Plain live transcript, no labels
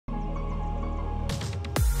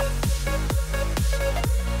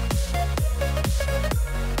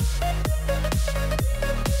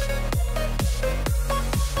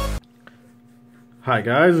Hi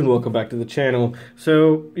guys, and welcome back to the channel.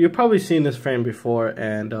 So you've probably seen this frame before,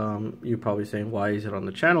 and you're probably saying, why is it on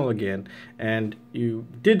the channel again? And you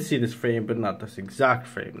did see this frame, but not this exact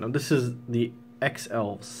frame. Now this is the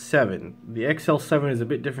XL7. The XL7 is a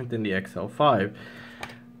bit different than the XL5.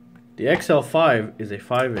 The XL5 is a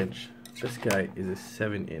 5-inch. This guy is a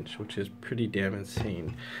 7-inch, which is pretty damn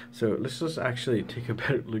insane. So let's just actually take a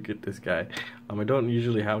better look at this guy. I don't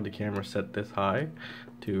usually have the camera set this high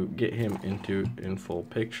to get him in full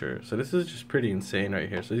picture. So this is just pretty insane right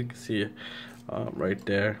here. So you can see right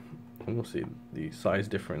there, and we'll see the size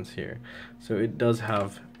difference here. So it does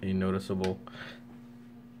have a noticeable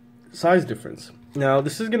size difference. Now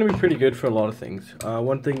this is going to be pretty good for a lot of things.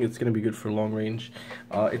 One thing, it's going to be good for long range.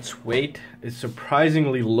 Its weight is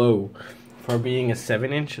surprisingly low for being a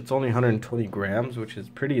 7-inch. It's only 120 grams, which is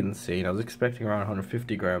pretty insane. I was expecting around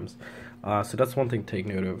 150 grams. So that's one thing to take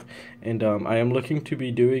note of. And I am looking to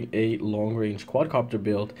be doing a long range quadcopter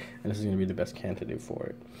build, and this is going to be the best candidate for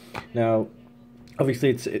it. Now obviously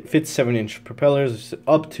it fits 7-inch propellers,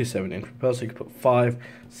 up to 7-inch propellers, so you can put 5,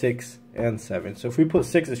 6, and 7. So if we put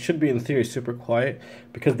 6, it should be in theory super quiet,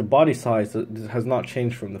 because the body size has not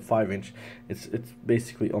changed from the 5-inch. It's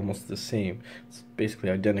basically almost the same. It's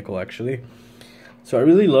basically identical actually. So I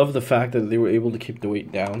really love the fact that they were able to keep the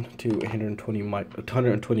weight down to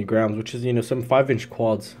 120 grams, which is, you know, some 5-inch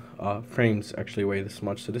quads frames actually weigh this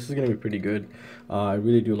much. So this is going to be pretty good. I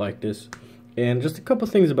really do like this. And just a couple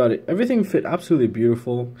things about it. Everything fit absolutely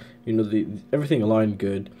beautiful. You know, everything aligned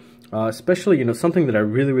good. Especially, you know, something that I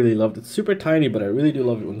really loved. It's super tiny, but I really do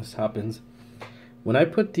love it when this happens. When I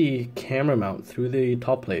put the camera mount through the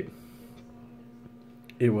top plate,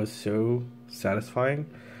 it was so satisfying.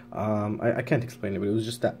 I can't explain it, but it was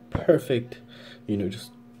just that perfect, you know,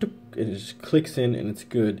 it just clicks in and it's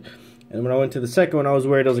good. And when I went to the second one, I was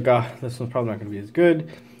worried. I was like, this one's probably not going to be as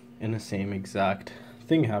good. And the same exact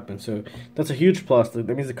thing happened. So that's a huge plus. That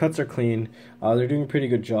means the cuts are clean. They're doing a pretty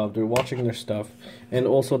good job. They're watching their stuff. And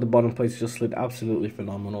also the bottom plates just slid absolutely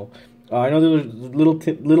phenomenal. I know there were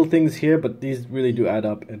little things here, but these really do add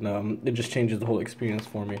up, and it just changes the whole experience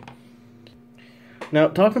for me. Now,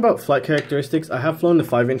 talking about flight characteristics, I have flown the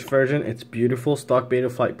 5-inch version. It's beautiful. Stock beta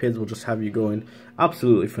flight PIDs will just have you going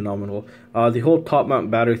absolutely phenomenal. The whole top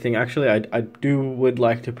mount battery thing, actually, I would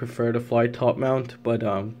like to prefer to fly top mount, but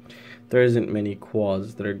there isn't many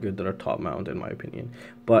quads that are good that are top mount, in my opinion.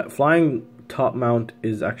 But flying top mount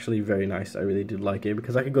is actually very nice. I really did like it,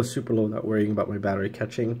 because I could go super low without worrying about my battery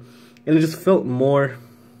catching, and it just felt more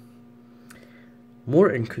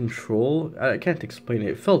in control. I can't explain it.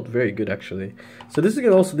 It felt very good actually. So this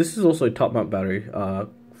is also a top mount battery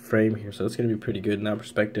frame here, so it's gonna be pretty good in that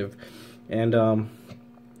perspective. And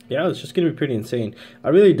yeah, it's just gonna be pretty insane. I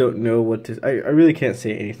really don't know what to. I really can't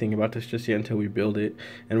say anything about this just yet until we build it,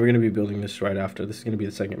 and we're gonna be building this right after. This is gonna be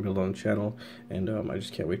the second build on the channel, and I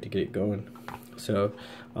just can't wait to get it going. So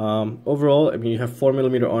overall, I mean, you have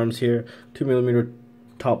 4mm arms here, 2mm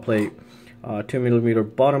top plate,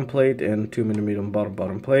 2mm bottom plate, and 2mm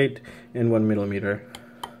bottom plate, and 1mm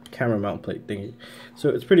camera mount plate thingy. So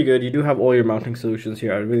it's pretty good. You do have all your mounting solutions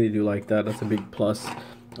here. I really do like that. That's a big plus.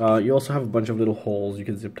 You also have a bunch of little holes. You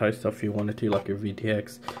can zip tie stuff if you wanted to, like your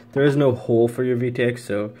VTX. There is no hole for your VTX,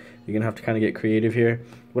 so you're gonna have to kind of get creative here.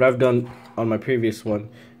 What I've done on my previous one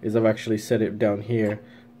is I've actually set it down here,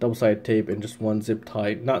 double-sided tape, and just one zip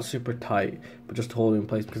tie, not super tight, but just to hold it in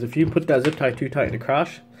place, because if you put that zip tie too tight in a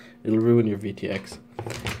crash, it'll ruin your VTX.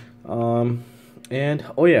 And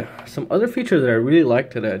oh yeah, some other features that I really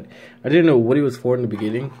liked that I didn't know what it was for in the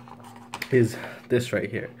beginning is this right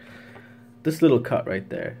here. This little cut right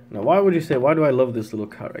there. Now why would you say, why do I love this little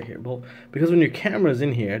cut right here? Well, because when your camera's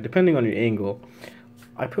in here, depending on your angle,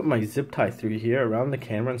 I put my zip tie through here around the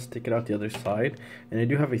camera and stick it out the other side. And I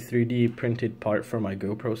do have a 3D printed part for my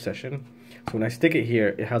GoPro session. So when I stick it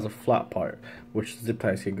here, it has a flat part, which zip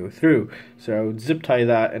ties can go through. So I would zip tie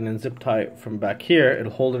that, and then zip tie it from back here.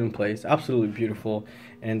 It'll hold it in place. Absolutely beautiful.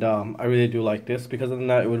 And I really do like this, because other than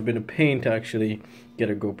that, it would have been a pain to actually get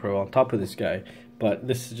a GoPro on top of this guy. But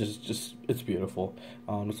this is just it's beautiful.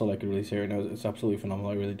 That's all I could really say right now. It's absolutely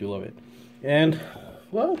phenomenal. I really do love it. And,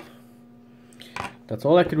 well, that's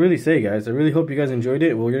all I could really say, guys. I really hope you guys enjoyed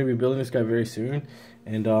it. We're going to be building this guy very soon.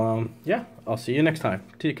 And, yeah, I'll see you next time.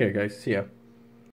 Take care, guys. See ya.